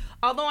true.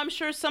 Although I'm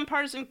sure some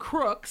partisan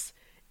crooks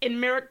in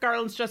Merrick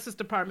Garland's Justice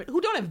Department,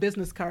 who don't have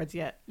business cards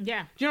yet.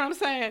 Yeah. Do you know what I'm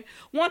saying?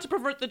 Want to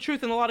pervert the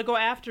truth and the law to go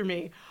after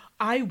me.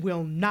 I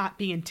will not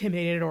be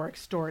intimidated or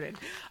extorted.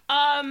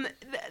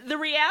 The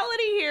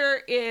reality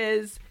here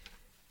is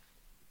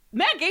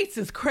Matt Gaetz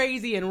is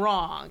crazy and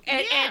wrong.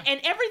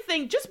 And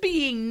everything, just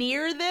being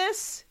near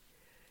this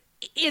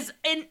is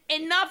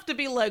enough to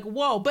be like,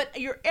 whoa. But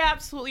you're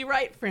absolutely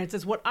right,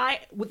 Francis.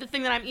 The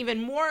thing that I'm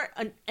even more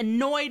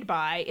annoyed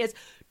by is,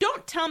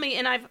 don't tell me,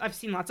 and I've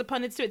seen lots of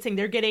pundits do it, saying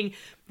they're getting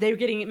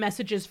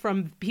messages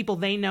from people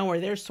they know or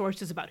their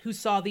sources about who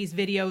saw these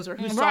videos or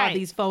who saw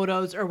these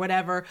photos or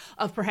whatever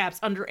of perhaps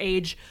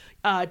underage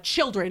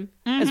children,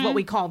 is what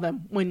we call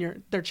them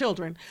when they're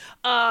children.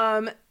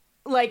 From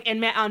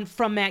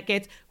Matt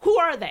Gaetz. Who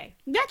are they?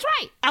 That's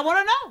right. I want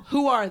to know.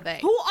 Who are they?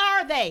 Who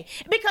are they?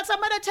 Because I'm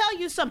going to tell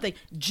you something.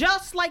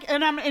 Just like,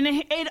 and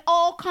it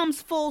all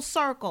comes full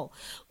circle.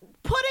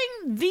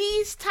 Putting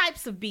these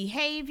types of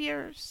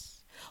behaviors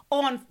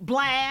on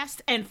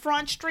blast and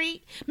Front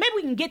Street, maybe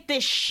we can get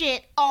this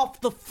shit off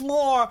the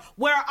floor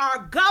where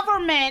our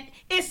government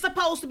is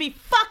supposed to be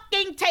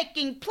fucking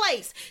taking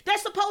place. They're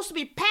supposed to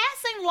be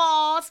passing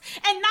laws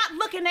and not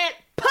looking at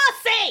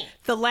pussy.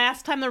 The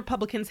last time the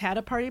Republicans had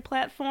a party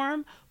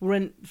platform,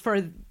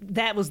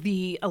 that was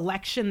the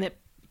election that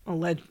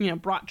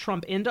brought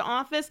Trump into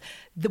office.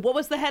 What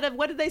was the head of,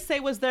 what did they say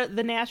was the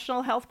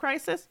national health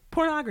crisis?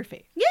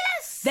 Pornography.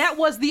 Yes. That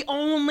was the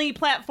only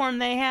platform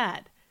they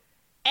had.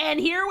 And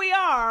here we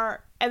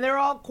are, and they're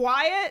all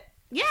quiet.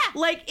 Yeah.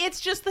 Like, it's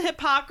just the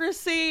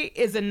hypocrisy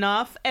is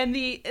enough. And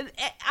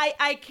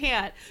I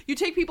can't. You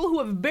take people who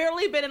have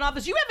barely been in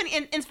office. You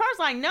haven't, as far as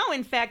I know,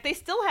 in fact, they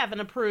still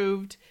haven't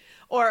approved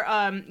or,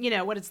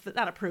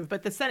 not approved,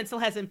 but the Senate still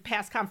hasn't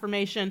passed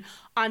confirmation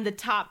on the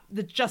top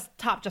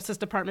Justice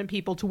Department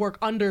people to work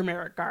under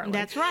Merrick Garland.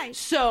 That's right.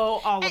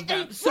 So all of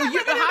them. So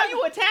how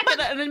you attack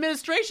an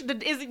administration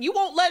that you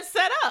won't let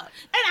set up.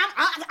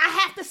 And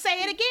I have to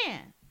say it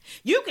again.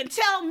 You can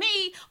tell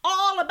me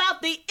all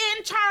about the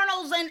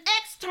internals and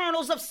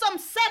externals of some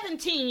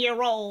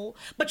 17-year-old,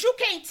 but you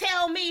can't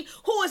tell me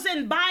who is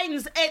in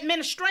Biden's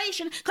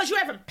administration because you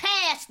haven't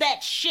passed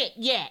that shit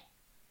yet.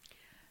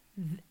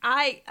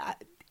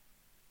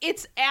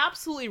 It's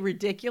absolutely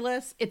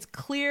ridiculous. It's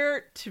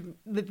clear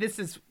that this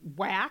is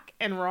whack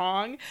and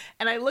wrong.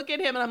 And I look at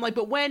him and I'm like,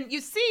 but when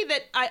you see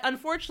that,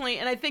 unfortunately,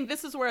 and I think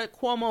this is where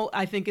Cuomo,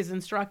 I think, is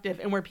instructive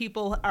and where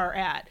people are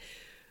at.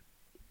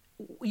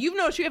 You've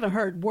noticed you haven't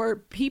heard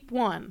word peep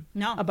one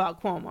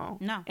about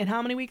Cuomo. No. In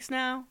how many weeks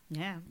now?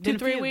 Yeah.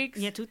 2-3 weeks?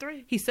 Yeah,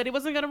 2-3. He said he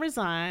wasn't going to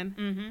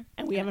resign,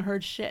 and we haven't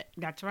heard shit.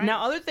 That's right.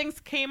 Now, other things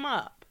came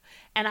up,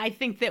 and I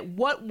think that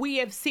what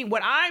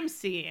I'm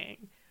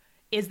seeing,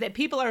 is that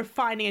people are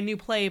finding a new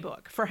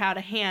playbook for how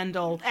to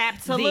handle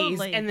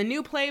Absolutely. these. And the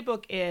new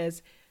playbook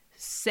is,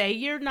 say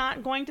you're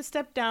not going to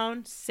step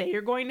down, say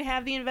you're going to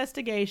have the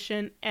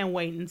investigation, and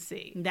wait and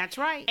see. That's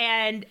right.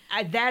 And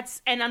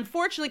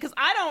unfortunately, because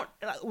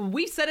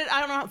we said it,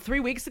 I don't know, 3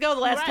 weeks ago,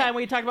 the last time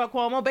we talked about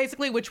Cuomo,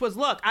 basically, which was,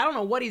 look, I don't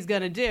know what he's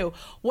going to do.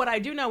 What I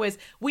do know is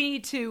we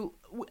need to,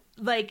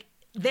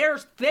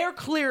 they're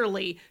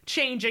clearly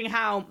changing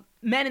how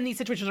men in these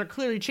situations are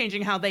clearly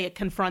changing how they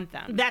confront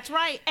them. That's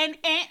right. And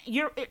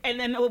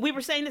then we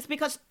were saying this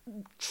because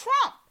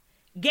Trump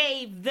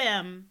gave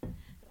them,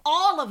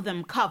 all of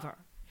them, cover.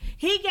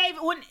 He gave,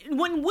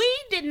 when we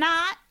did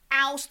not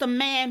oust a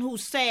man who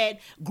said,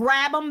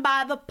 grab him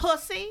by the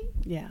pussy.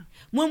 Yeah.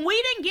 When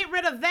we didn't get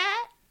rid of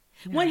that,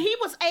 when he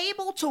was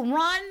able to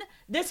run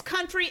this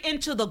country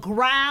into the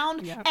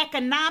ground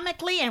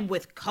economically and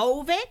with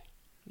COVID.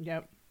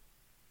 Yep.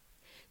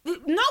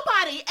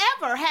 Nobody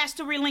ever has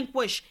to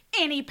relinquish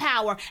any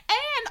power.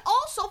 And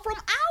also from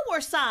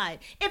our side,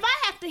 if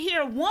I have to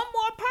hear one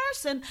more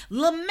person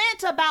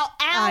lament about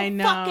Al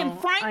fucking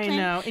Franklin. I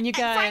know. And you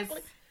guys. And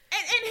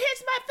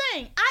here's my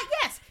thing.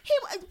 He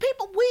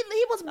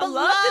was beloved. I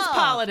love his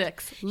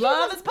politics.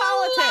 Love his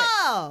politics.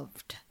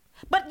 Beloved.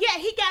 But yeah,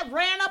 he got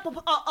ran up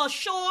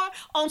ashore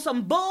on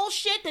some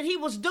bullshit that he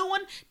was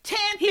doing 10,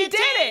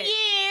 15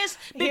 years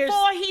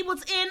before he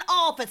was in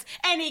office.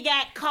 And he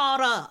got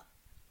caught up.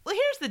 Well,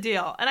 here's the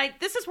deal, and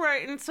this is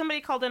where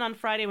somebody called in on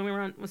Friday when we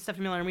were on with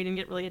Stephanie Miller, and we didn't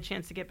get really a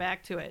chance to get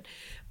back to it,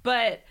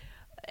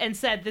 and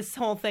said this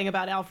whole thing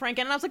about Al Franken,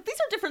 and I was like, these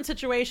are different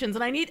situations,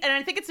 and I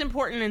think it's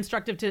important and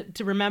instructive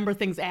to remember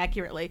things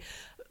accurately.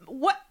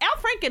 Al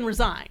Franken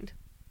resigned.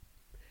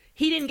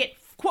 He didn't get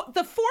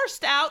the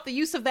forced out, the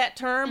use of that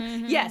term.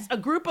 Mm-hmm. Yes, a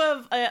group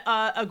of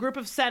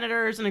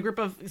senators and a group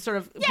of sort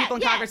of people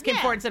in Congress came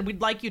forward and said, we'd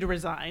like you to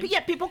resign. But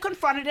yeah, people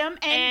confronted him,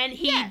 and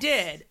he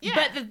did. Yeah.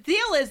 But the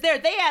deal is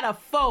they had a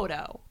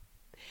photo.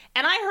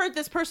 And I heard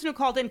this person who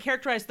called in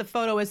characterize the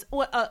photo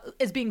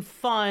as being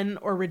fun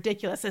or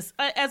ridiculous.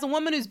 As a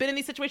woman who's been in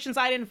these situations,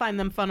 I didn't find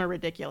them fun or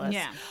ridiculous.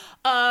 Yeah.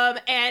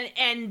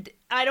 And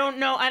I don't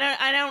know.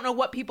 I don't know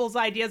what people's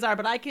ideas are,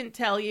 but I can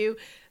tell you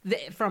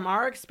that from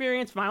our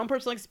experience, from my own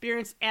personal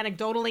experience,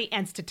 anecdotally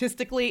and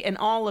statistically, and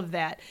all of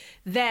that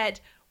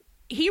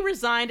he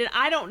resigned, and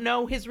I don't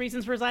know his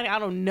reasons for resigning. I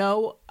don't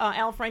know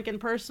Al Franken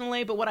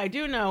personally, but what I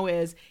do know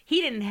is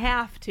he didn't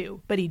have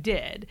to, but he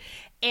did.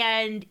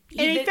 And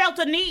he felt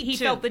the need to. He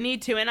felt the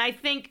need to. And I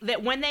think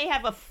that when they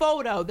have a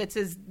photo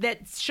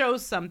that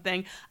shows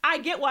something, I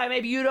get why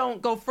maybe you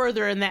don't go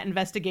further in that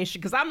investigation,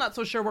 because I'm not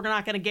so sure we're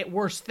not going to get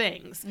worse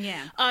things.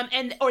 Yeah.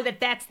 Or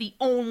that's the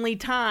only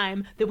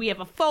time that we have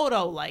a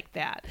photo like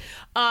that.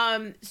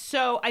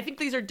 So I think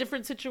these are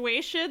different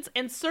situations,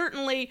 and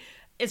certainly,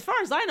 as far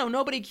as I know,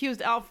 nobody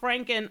accused Al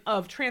Franken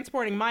of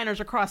transporting minors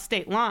across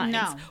state lines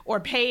or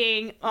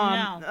paying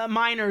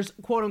minors,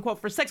 quote unquote,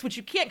 for sex, which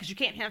you can't, because you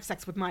can't have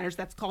sex with minors.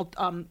 That's called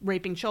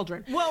raping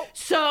children. Well,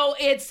 so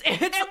it's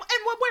and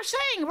what we're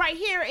saying right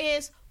here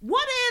is,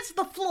 what is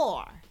the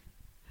floor?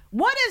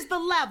 What is the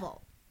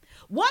level?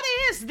 What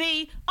is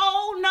the,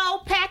 oh no,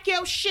 pack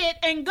your shit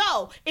and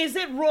go? Is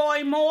it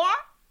Roy Moore?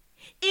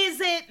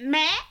 Is it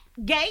Matt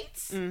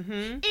Gaetz?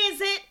 Mm-hmm.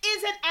 Is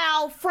it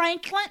Al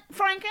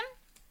Franken?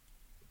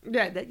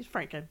 Yeah, that's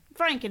Franken.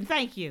 Franken,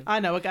 thank you. I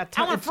know, it got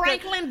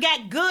Franklin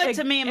got good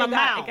to me in my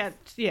mouth.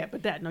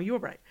 No, you were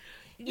right.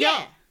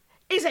 Yeah.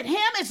 Is it him?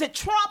 Is it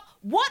Trump?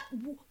 What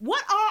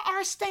are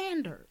our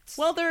standards?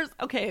 Well,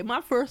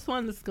 my first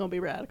one, this is going to be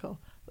radical,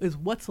 is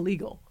what's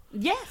legal?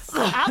 Yes.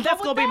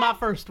 That's going to be my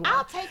first one.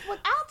 I'll take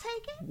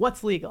it.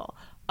 What's legal?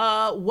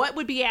 What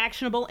would be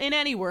actionable in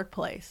any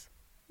workplace?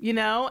 you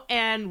know,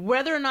 and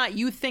whether or not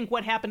you think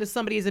what happened to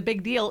somebody is a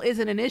big deal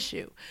isn't an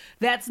issue.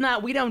 That's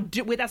not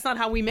that's not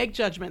how we make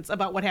judgments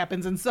about what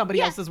happens in somebody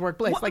else's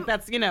workplace. Like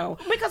that's, you know.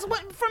 Because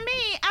for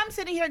me, I'm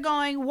sitting here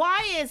going,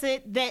 why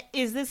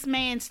is this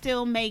man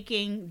still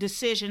making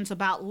decisions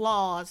about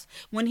laws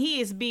when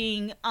he is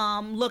being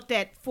looked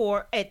at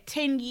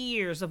 10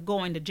 years of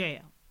going to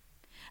jail?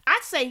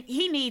 I'd say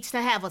he needs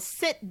to have a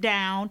sit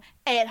down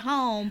at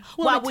home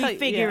while we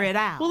figure it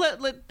out. Well,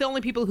 the only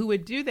people who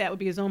would do that would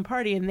be his own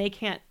party, and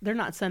they're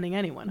not sending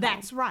anyone home.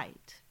 That's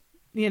right.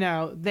 You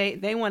know,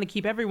 they want to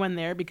keep everyone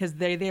there because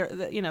they're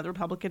the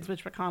Republicans,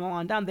 Mitch McConnell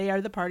on down, they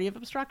are the party of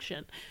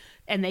obstruction.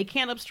 And they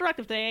can't obstruct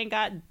if they ain't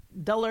got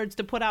dullards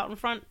to put out in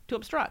front to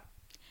obstruct.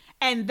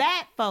 And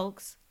that,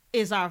 folks,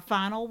 is our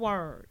final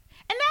word.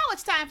 And now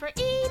it's time for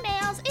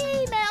emails.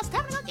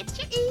 Time to go get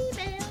your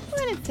emails.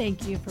 I want to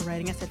thank you for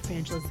writing us at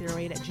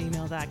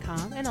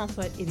frangela08@gmail.com and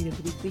also at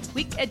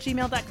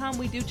idiotoftheweek@gmail.com.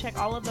 We do check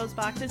all of those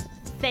boxes.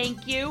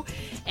 Thank you.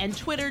 And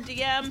Twitter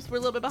DMs, we're a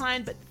little bit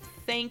behind, but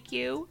thank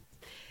you.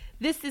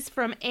 This is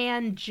from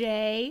Ann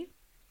J.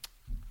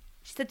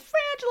 She said,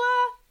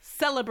 Frangela,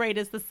 celebrate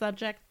is the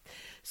subject.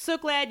 So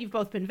glad you've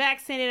both been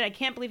vaccinated. I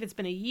can't believe it's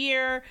been a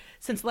year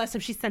since the last time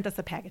she sent us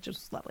a package. It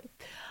was lovely.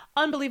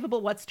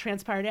 Unbelievable what's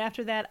transpired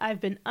after that. I've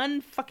been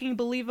unfucking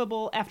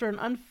believable after an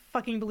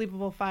unfucking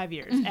believable 5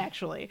 years,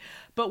 actually.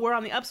 But we're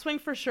on the upswing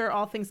for sure,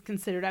 all things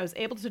considered. I was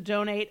able to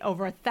donate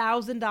over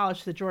 $1,000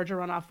 to the Georgia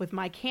runoff with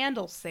my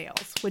candle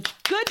sales, which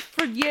good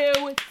for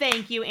you.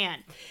 Thank you,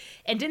 Ann.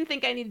 And didn't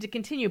think I needed to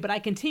continue, but I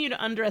continue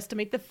to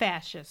underestimate the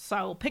fascists. So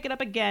I will pick it up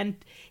again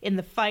in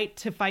the fight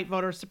to fight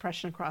voter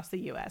suppression across the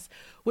U.S.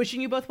 Wishing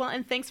you both well,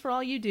 and thanks for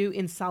all you do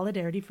in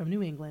solidarity from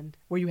New England,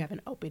 where you have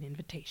an open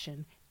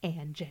invitation.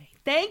 Ann J.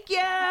 Thank you.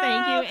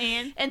 Thank you,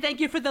 Ann. And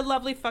thank you for the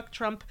lovely fuck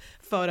Trump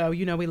photo.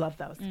 You know we love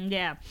those.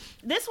 Yeah.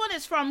 This one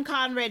is from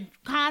Conrad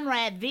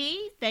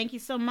V. Thank you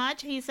so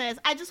much. He says,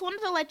 I just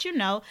wanted to let you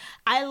know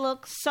I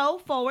look so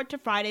forward to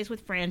Fridays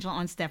with Frangela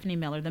on Stephanie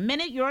Miller. The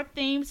minute your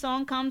theme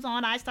song comes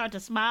on, I start to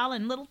smile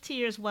and little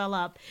tears well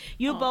up.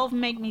 You both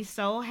make me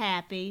so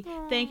happy.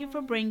 Thank you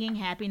for bringing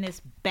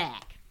happiness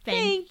back.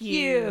 Thank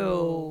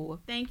you.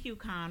 Thank you,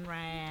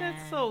 Conrad.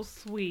 That's so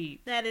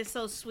sweet. That is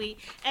so sweet.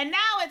 And now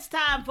it's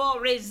time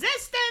for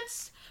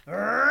Resistance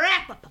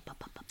Wrap.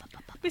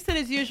 We said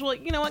as usual,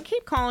 you know what,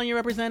 keep calling your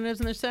representatives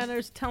and their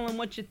senators, tell them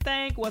what you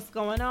think, what's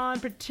going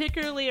on,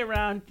 particularly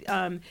around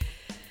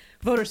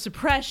voter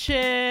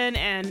suppression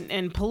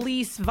and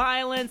police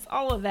violence,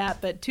 all of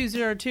that. But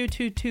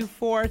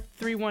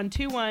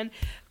 202-224-3121.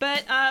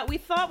 But we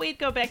thought we'd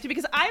go back to,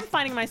 because I'm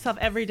finding myself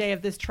every day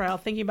of this trial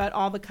thinking about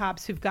all the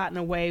cops who've gotten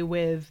away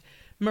with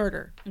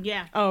murder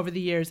over the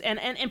years.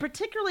 And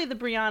particularly the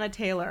Breonna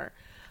Taylor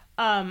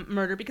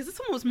murder, because this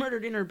woman was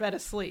murdered in her bed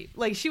asleep.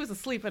 Like, she was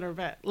asleep in her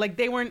bed. Like,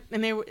 they were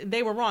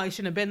wrong. They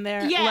shouldn't have been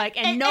there. Yeah, like,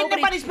 and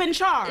nobody's been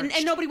charged.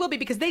 And nobody will be,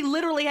 because they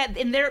literally had,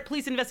 in their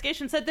police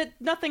investigation, said that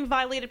nothing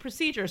violated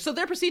procedure. So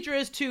their procedure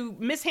is to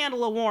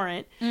mishandle a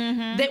warrant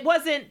that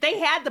wasn't, they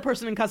had the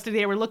person in custody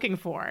they were looking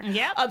for.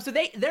 Yeah. So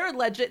they're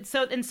alleged,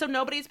 so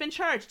nobody's been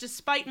charged,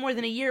 despite more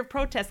than a year of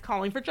protest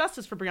calling for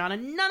justice for Breonna.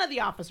 None of the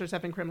officers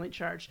have been criminally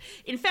charged.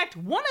 In fact,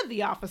 one of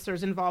the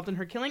officers involved in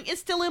her killing is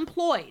still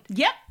employed.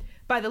 Yep.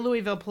 By the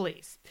Louisville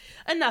police.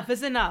 Enough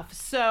is enough.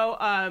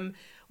 So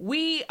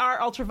we are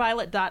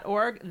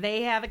ultraviolet.org.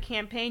 They have a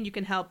campaign you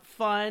can help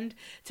fund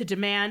to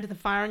demand the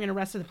firing and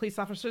arrest of the police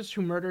officers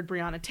who murdered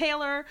Breonna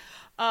Taylor.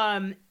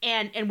 And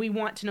we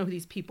want to know who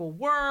these people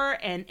were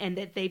and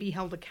that they be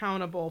held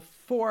accountable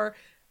for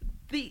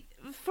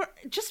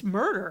just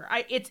murder.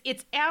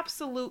 It's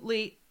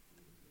absolutely...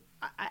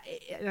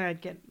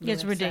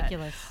 It's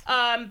ridiculous.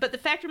 But the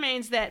fact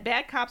remains that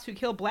bad cops who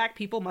kill black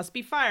people must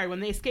be fired. When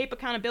they escape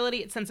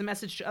accountability, it sends a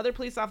message to other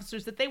police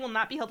officers that they will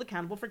not be held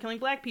accountable for killing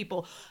black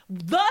people.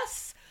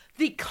 Thus,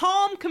 the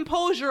calm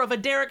composure of a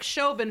Derek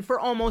Chauvin for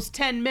almost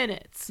 10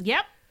 minutes.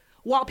 Yep.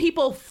 While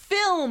people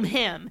film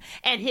him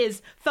and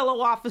his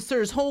fellow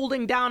officers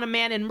holding down a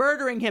man and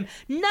murdering him,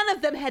 none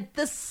of them had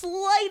the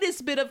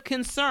slightest bit of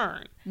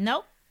concern.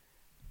 Nope.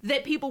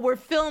 That people were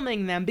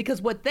filming them,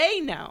 because what they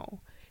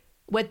know...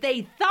 What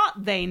they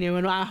thought they knew,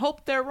 and I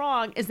hope they're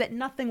wrong, is that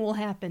nothing will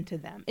happen to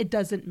them. It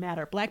doesn't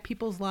matter. Black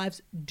people's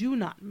lives do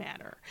not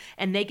matter,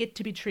 and they get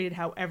to be treated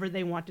however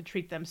they want to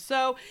treat them.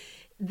 So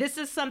this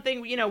is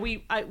something, you know,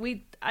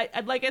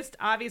 I'd like us to,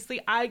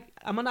 obviously, I'm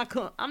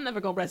never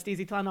going to rest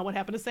easy till I know what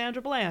happened to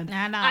Sandra Bland.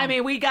 I know. I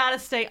mean, we got to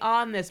stay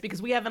on this, because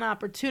we have an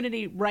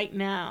opportunity right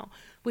now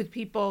with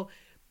people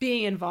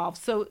being involved.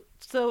 So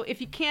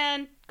if you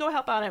can, go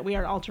help out at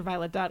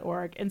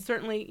weareultraviolet.org, and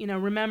certainly, you know,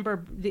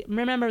 remember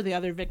the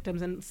other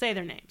victims and say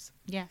their names.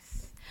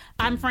 Yes.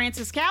 I'm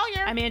Frances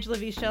Callier. I'm Angela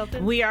V.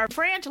 Shelton. We are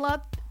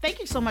Frangela. Thank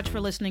you so much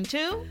for listening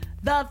to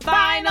The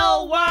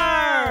Final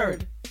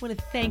Word. I want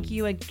to thank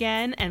you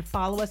again, and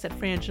follow us at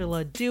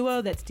Frangela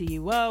Duo, that's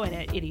DUO, and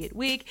at Idiot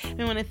Week. And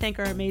we want to thank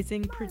our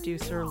amazing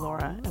producer,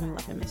 Laura, and we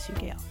love and miss you,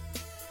 Gail.